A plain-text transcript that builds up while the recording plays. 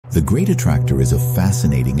The Great Attractor is a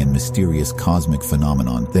fascinating and mysterious cosmic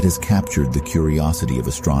phenomenon that has captured the curiosity of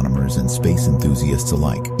astronomers and space enthusiasts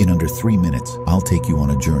alike. In under 3 minutes, I'll take you on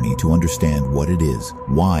a journey to understand what it is,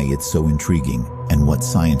 why it's so intriguing, and what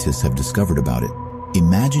scientists have discovered about it.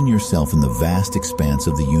 Imagine yourself in the vast expanse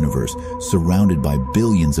of the universe, surrounded by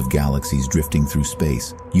billions of galaxies drifting through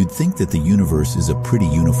space. You'd think that the universe is a pretty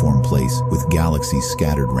uniform place, with galaxies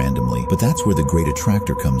scattered randomly. But that's where the Great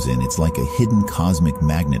Attractor comes in. It's like a hidden cosmic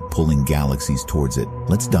magnet pulling galaxies towards it.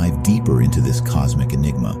 Let's dive deeper into this cosmic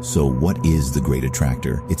enigma. So what is the Great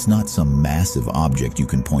Attractor? It's not some massive object you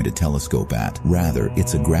can point a telescope at. Rather,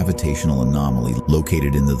 it's a gravitational anomaly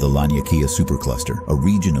located in the Lagrangian supercluster, a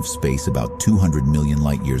region of space about 200 million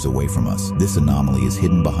light years away from us. This anomaly is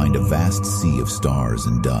hidden behind a vast sea of stars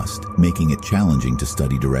and dust, making it challenging to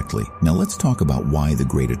study directly. Now let's talk about why the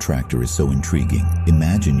Great Attractor is so intriguing.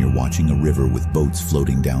 Imagine you're watching a river with boats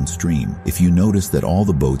floating downstream. If you notice that all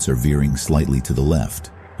the boats are veering slightly to the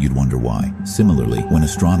left, you'd wonder why. Similarly, when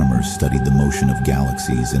astronomers studied the motion of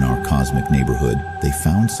galaxies in our cosmic neighborhood, they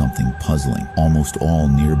found something puzzling. Almost all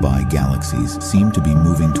nearby galaxies seem to be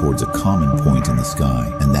moving towards a common point in the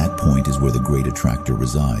sky, and that point is where the Great Attractor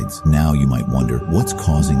resides. Now you might wonder, what's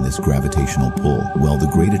causing this gravitational pull? Well,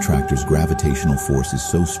 the Great Attractor's gravitational force is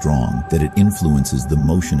so strong that it influences the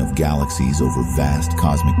motion of galaxies over vast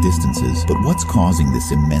cosmic distances. But what's causing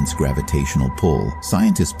this immense gravitational pull?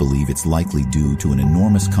 Scientists believe it's likely due to an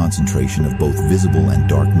enormous concentration of both visible and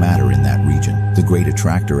dark matter in that region. The Great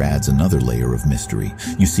Attractor adds another layer of mystery.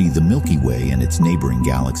 You see, the Milky Way and its neighboring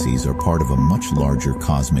galaxies are part of a much larger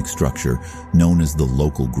cosmic structure known as the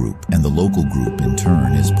Local Group, and the Local Group in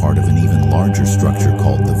turn is part of an even larger structure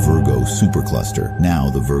called the Virgo supercluster. Now,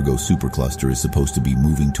 the Virgo supercluster is supposed to be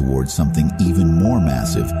moving towards something even more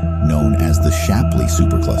massive, known as the Shapley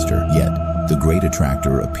supercluster. Yet, the Great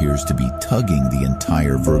Attractor appears to be tugging the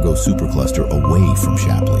entire Virgo supercluster away from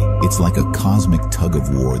Shapley. It's like a cosmic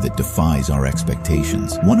tug-of-war that defies our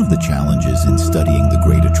expectations. One of the challenges in studying the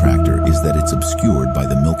Great Attractor is that it's obscured by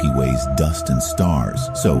the Milky Way's dust and stars.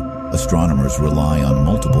 So, astronomers rely on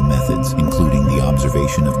multiple methods, including the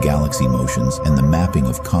observation of galaxy motions and the mapping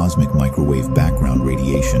of cosmic microwave background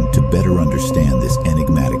radiation to better understand this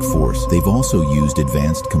enigmatic force. They've also used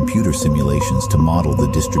advanced computer simulations to model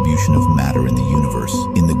the distribution of matter in the universe.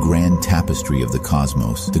 In the grand tapestry of the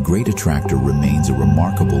cosmos, the Great Attractor remains a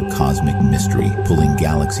remarkable cosmic mystery, pulling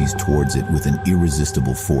galaxies towards it with an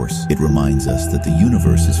irresistible force. It reminds us that the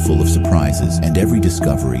universe is full of surprises, and every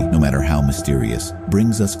discovery, no matter how mysterious,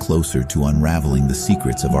 brings us closer to unraveling the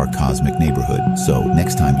secrets of our cosmic neighborhood. So,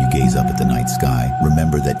 next time you gaze up at the night sky,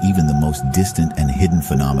 remember that even the most distant and hidden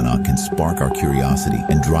phenomena can spark our curiosity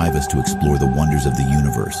and drive us to explore the wonders of the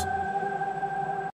universe.